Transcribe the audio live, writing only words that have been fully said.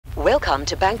Welcome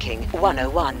to Banking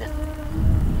 101.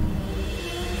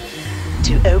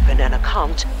 To open an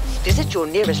account, visit your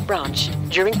nearest branch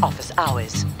during office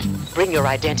hours. Bring your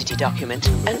identity document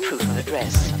and proof of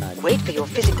address. Wait for your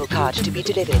physical card to be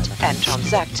delivered and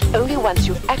transact only once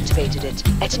you've activated it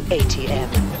at an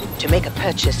ATM. To make a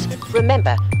purchase,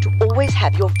 remember to always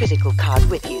have your physical card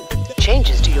with you.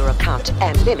 Changes to your account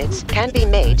and limits can be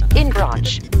made in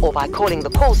branch or by calling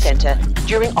the call center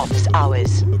during office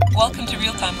hours. Welcome to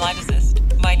Real-Time Live Assist.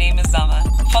 My name is Zama.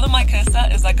 Follow my cursor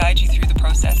as I guide you through the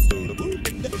process.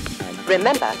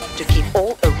 Remember to keep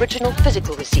all original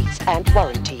physical receipts and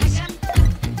warranties,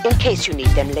 in case you need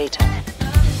them later.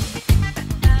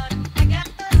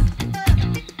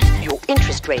 Your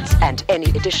interest rates and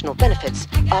any additional benefits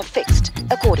are fixed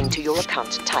according to your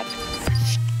account type.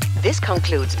 This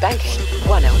concludes Banking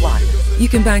 101. You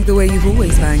can bank the way you've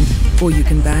always banked, or you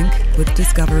can bank with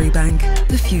Discovery Bank,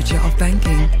 the future of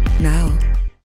banking, now.